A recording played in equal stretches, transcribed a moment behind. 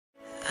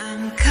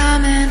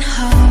coming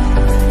home,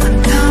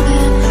 I'm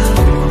coming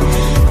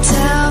home.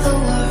 Tell the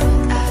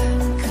world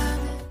I'm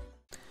coming.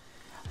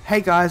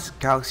 Hey guys,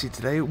 Galaxy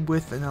today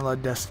with another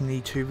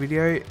Destiny 2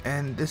 video,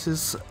 and this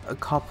is a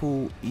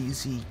couple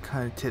easy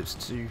kind of tips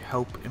to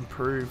help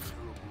improve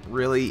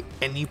really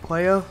any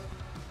player.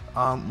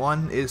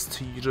 One is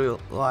to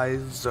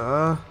utilize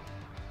Xur,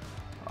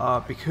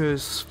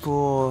 because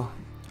for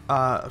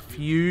a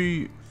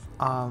few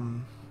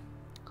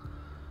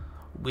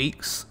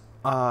weeks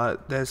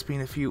there's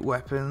been a few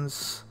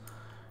weapons,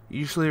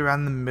 usually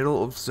around the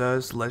middle of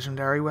Xur's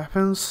legendary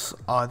weapons,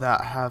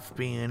 that have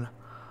been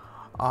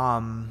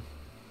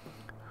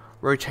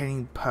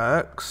rotating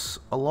perks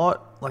a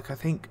lot. Like I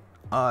think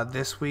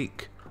this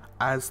week,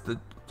 as the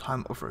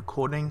time of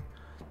recording,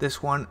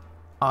 this one,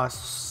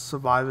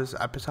 Survivor's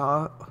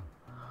Avatar,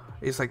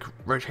 is like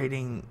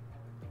rotating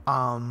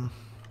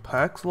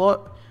perks a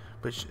lot,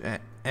 which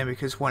and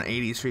because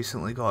 180's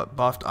recently got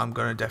buffed, I'm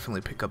gonna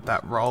definitely pick up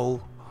that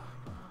role,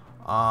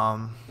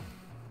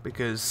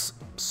 because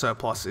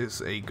Surplus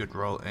is a good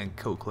role and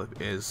Kill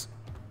Clip is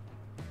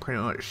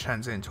pretty much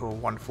turns into a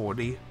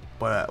 140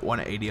 but at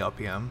 180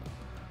 RPM.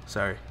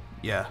 So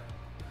yeah,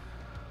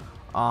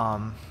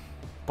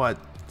 but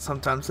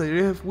sometimes they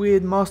do have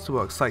weird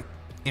masterworks like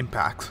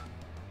impact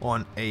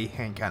on a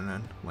hand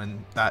cannon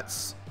when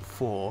that's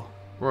for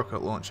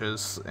rocket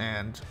launchers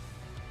and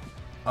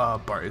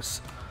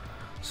bows.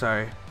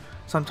 So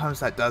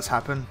sometimes that does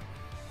happen.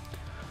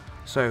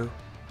 So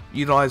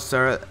utilize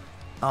Xur.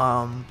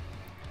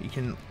 You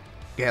can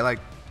get like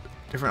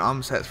different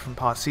armor sets from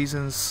past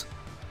seasons,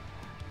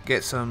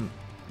 get some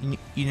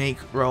unique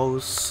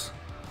rolls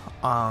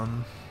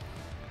on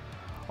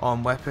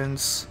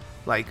weapons,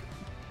 like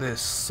this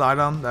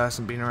sidearm that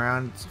hasn't been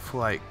around for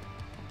like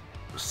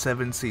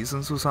 7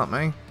 seasons or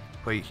something,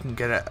 but you can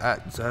get it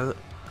at Xur.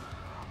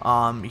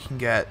 You can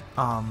get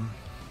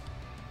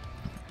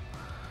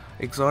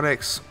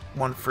exotics,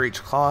 one for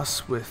each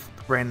class with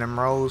random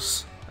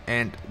rolls,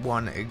 and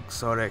one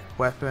exotic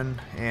weapon,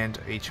 and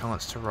a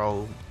chance to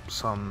roll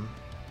some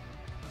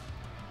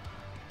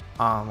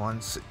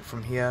ones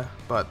from here,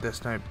 but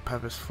there's no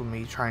purpose for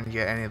me trying to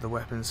get any of the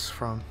weapons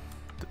from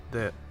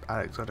the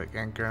exotic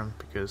engram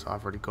because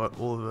I've already got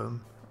all of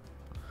them.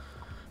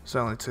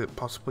 So only to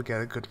possibly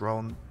get a good roll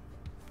on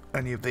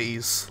any of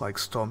these, like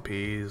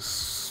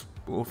Stompies,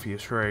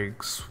 Orpheus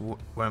Rigs,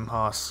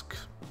 Wormhusk,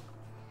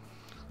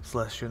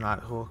 Celestial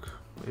Nighthawk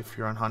if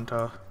you're on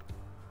Hunter,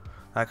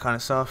 that kind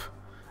of stuff.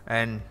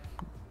 And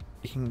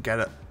you can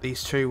get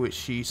these two,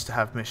 which you used to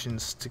have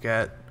missions to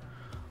get,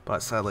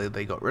 but sadly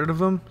they got rid of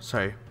them.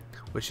 So,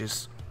 which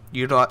is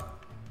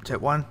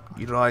tip 1,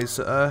 utilize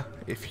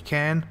if you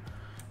can,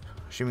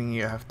 assuming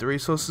you have the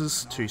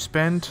resources to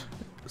spend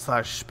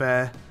 /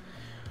 spare.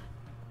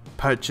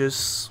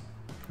 Purchase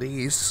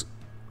these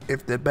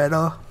if they're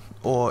better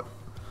or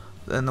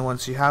than the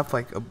ones you have,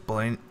 like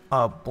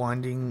a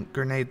blinding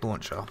grenade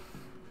launcher,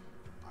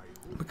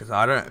 because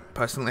I don't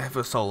personally have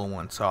a solar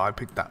one, so I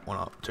picked that one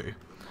up too.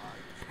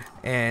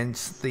 And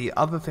the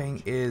other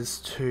thing is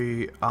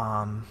to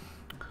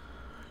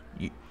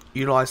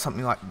utilize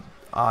something like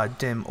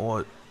DIM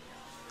or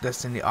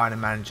Destiny Item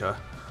Manager.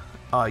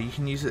 You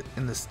can use it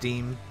in the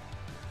Steam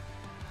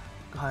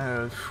kind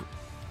of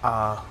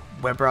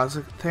web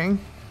browser thing,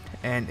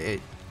 and it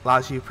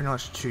allows you pretty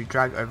much to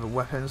drag over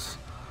weapons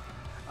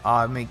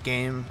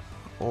mid-game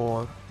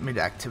or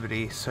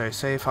mid-activity. So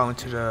say if I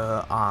wanted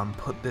to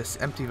put this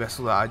empty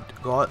vessel that I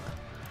got,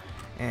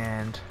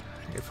 and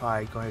if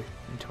I go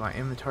into my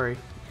inventory,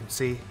 you can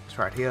see it's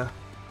right here,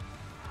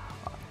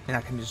 and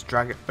I can just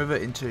drag it over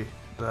into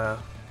the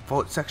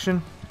vault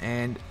section,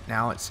 and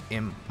now it's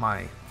in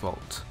my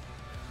vault.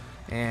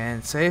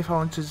 And say if I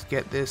wanted to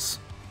get this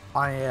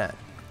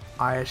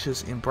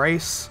Ayesh's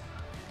Embrace,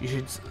 you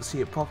should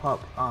see it pop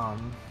up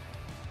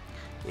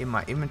in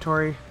my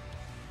inventory,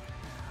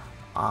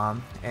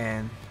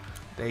 and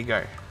there you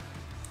go,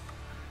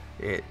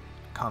 it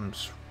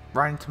comes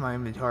right into my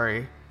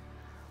inventory.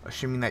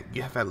 Assuming that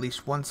you have at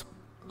least one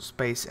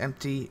space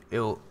empty,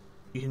 you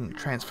can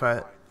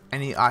transfer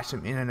any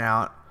item in and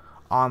out,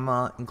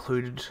 armor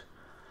included,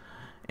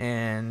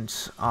 and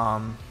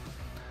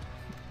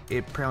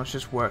it pretty much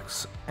just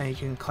works. And you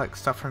can collect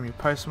stuff from your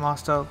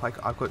postmaster,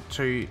 like I've got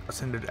 2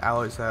 ascended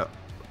alloys that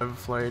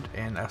overflowed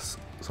and a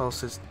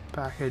solstice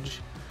package,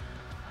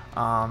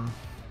 but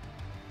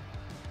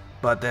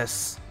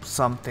there's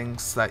some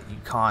things that you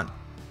can't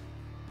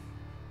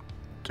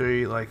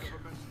do, like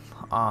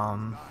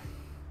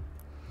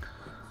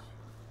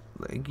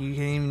you can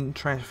even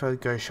transfer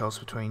ghost shells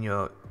between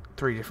your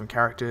 3 different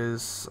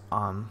characters,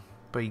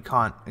 but you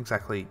can't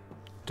exactly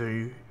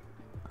do,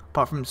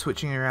 apart from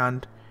switching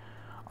around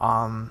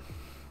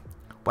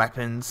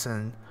weapons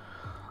and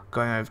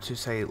going over to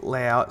say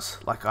layouts.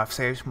 Like I've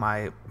saved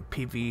my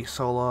PV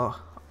Solar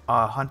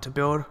Hunter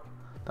build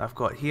that I've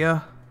got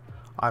here,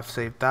 I've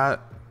saved that.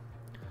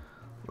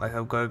 Like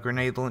I've got a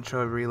grenade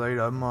launcher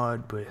reloader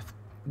mod with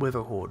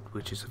Witherhoard,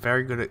 which is a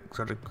very good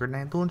exotic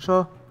grenade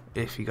launcher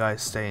if you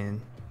guys stay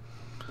in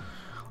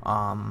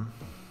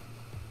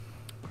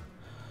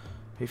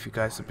if you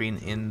guys have been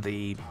in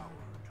the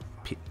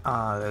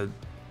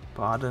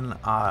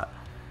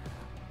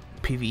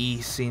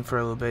PvE scene for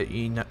a little bit,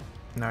 you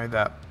know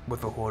that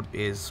with a horde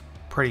is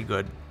pretty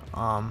good.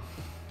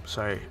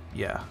 So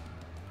yeah,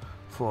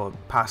 for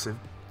passive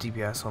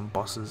DPS on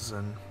bosses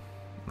and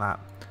that.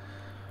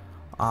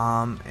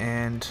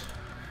 And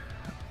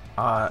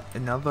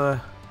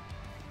another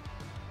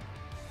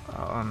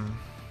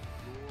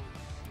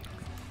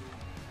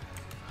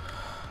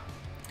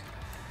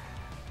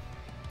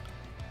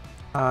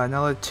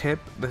another tip,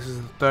 this is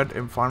the third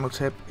and final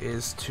tip,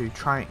 is to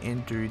try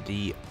and do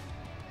the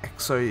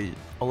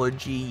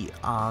Exology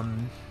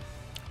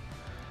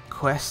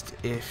quest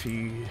if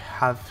you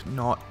have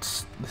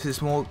not. This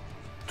is more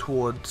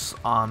towards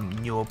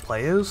newer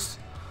players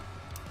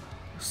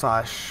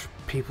slash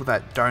people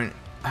that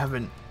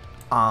haven't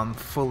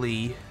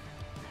fully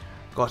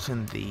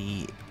gotten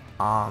the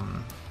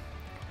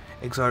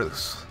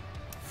exotics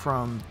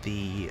from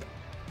the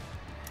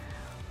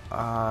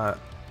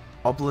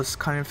obelisk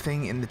kind of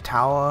thing in the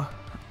tower,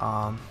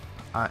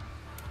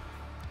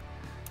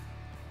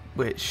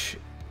 which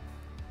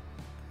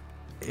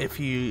if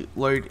you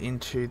load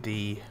into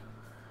the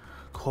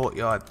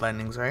courtyard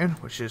landing zone,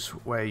 which is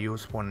where you'll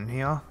spawn in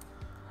here,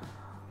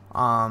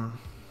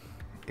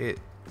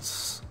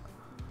 it's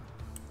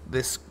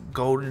this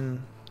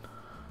golden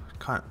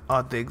kind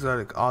of, the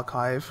exotic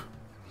archive.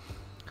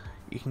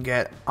 You can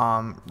get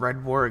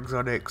Red War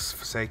exotics,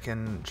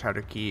 Forsaken,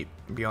 Shadowkeep,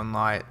 Beyond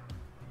Light,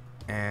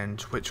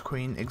 and Witch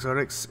Queen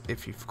exotics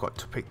if you've got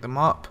to pick them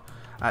up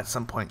at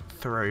some point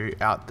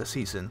throughout the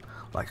season.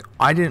 Like,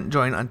 I didn't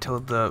join until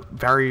the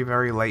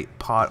very late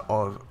part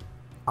of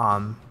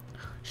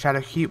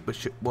Shadowkeep,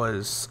 which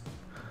was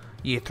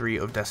year 3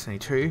 of Destiny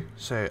 2.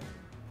 So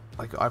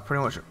like, I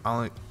pretty much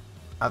only,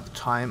 at the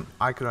time,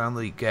 I could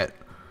only get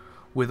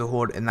with a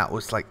horde, and that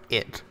was like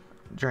it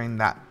during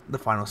the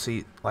final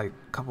like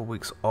couple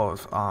weeks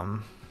of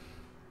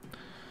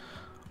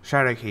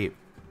Shadowkeep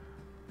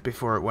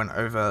before it went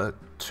over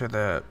to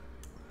the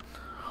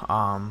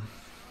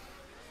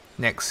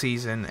next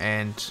season,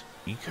 and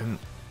you couldn't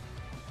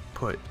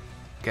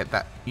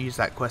use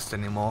that quest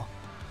anymore.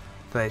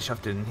 So they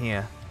shoved it in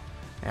here,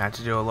 and I had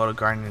to do a lot of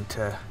grinding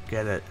to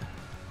get it,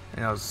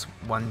 and I was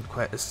one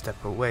quest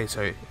step away,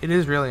 so it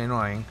is really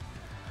annoying.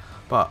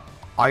 But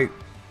I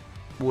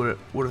would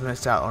have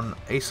missed out on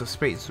Ace of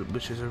Spades,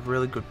 which is a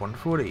really good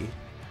 140.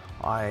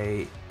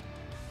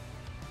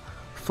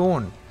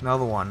 Thorn,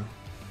 another one,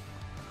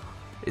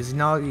 is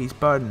Nagi's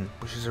Burden,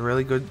 which is a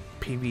really good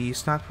PvE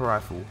sniper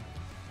rifle.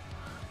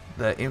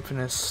 The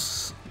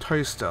infamous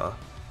Toaster,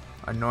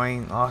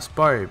 annoying ass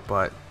bow,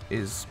 but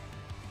is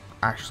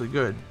actually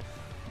good.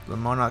 The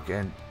Monarch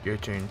and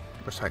Jotun,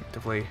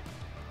 respectively.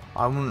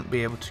 I wouldn't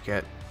be able to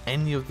get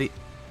any of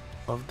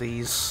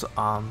these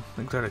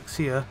exotics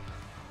here.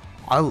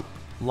 I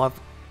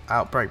love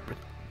Outbreak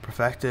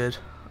Perfected.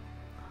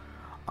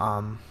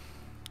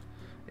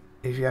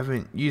 If you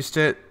haven't used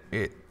it,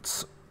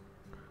 it's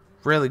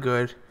really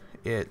good.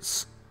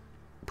 It's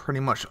pretty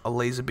much a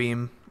laser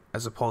beam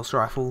as a pulse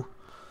rifle,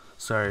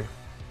 so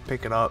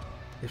pick it up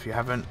if you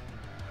haven't.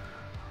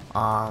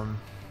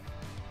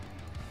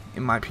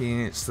 In my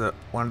opinion, it's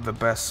one of the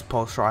best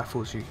pulse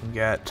rifles you can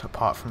get,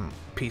 apart from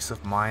Peace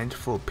of Mind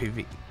for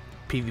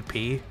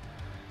PvP.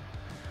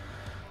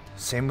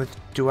 Same with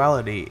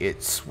Duality,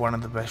 it's one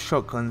of the best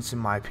shotguns in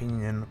my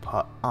opinion,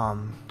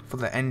 for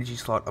the energy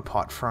slot,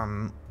 apart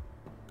from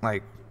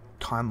like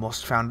Time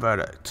Lost Found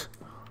Verdict.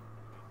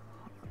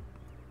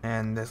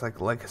 And there's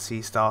like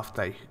legacy stuff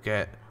that you could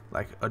get,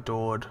 like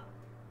Adored,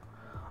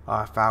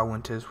 Foul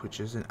Winters, which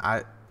isn't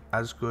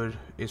as good,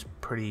 is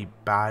pretty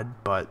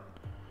bad, but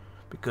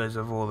because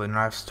of all the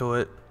knives to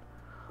it.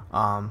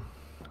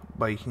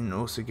 But you can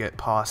also get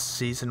past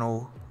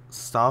seasonal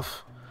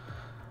stuff,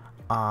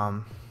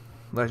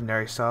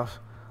 legendary stuff,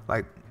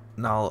 like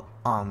Null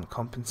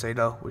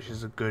Compensator, which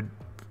is a good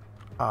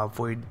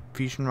Void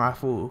Fusion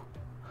rifle.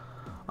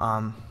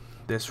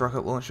 This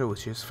rocket launcher,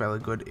 which is fairly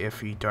good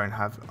if you don't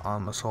have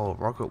a solo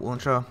rocket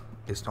launcher.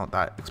 It's not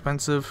that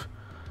expensive.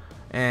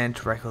 And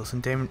Reckless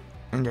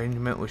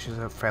Endangerment, which is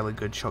a fairly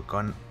good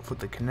shotgun for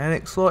the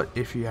kinetic slot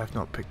if you have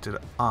not picked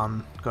it,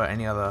 got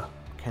any other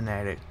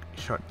kinetic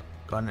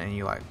shotgun and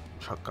you like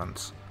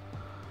shotguns.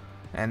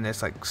 And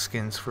there's like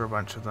skins for a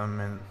bunch of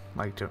them, and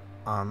like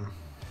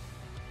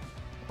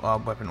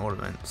weapon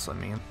ornaments, I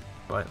mean,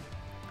 but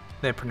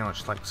they're pretty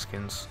much like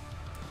skins.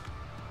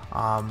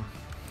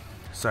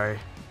 So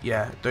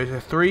yeah, those are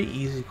 3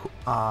 easy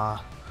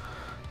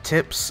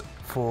tips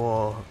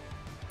for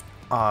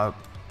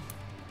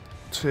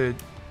to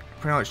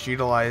pretty much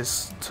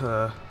utilize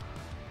to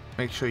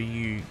make sure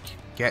you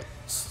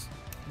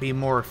be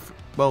more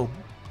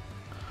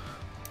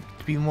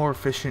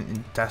efficient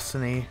in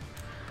Destiny,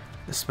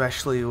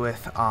 especially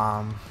with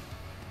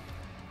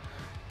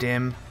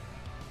Dim.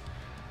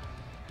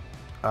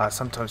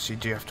 Sometimes you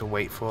do have to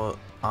wait for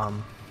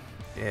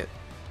it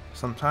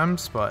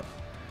sometimes, but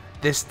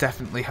this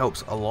definitely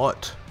helps a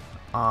lot,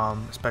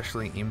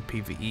 especially in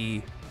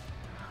PvE,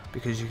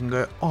 because you can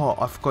go, oh,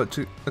 I forgot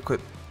to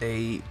equip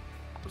a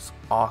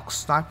arc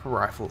sniper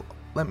rifle.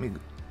 Let me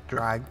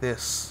drag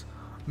this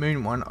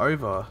moon one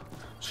over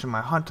to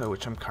my hunter,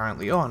 which I'm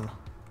currently on.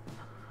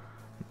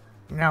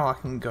 Now I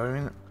can go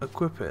and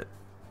equip it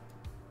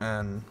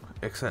and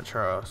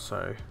etc.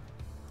 So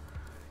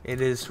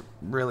it is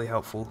really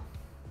helpful.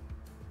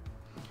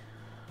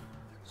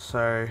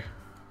 So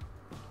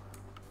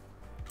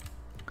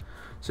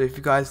if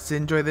you guys did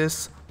enjoy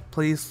this,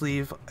 please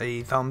leave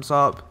a thumbs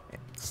up,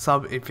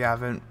 sub if you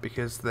haven't,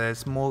 because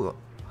there's more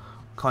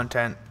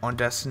content on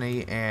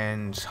Destiny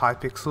and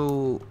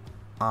Hypixel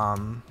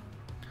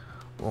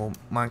or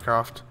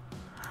Minecraft,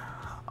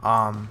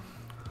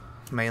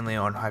 mainly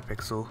on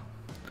Hypixel.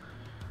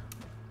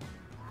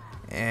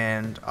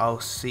 And I'll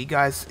see you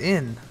guys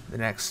in the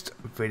next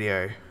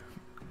video.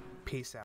 Peace out.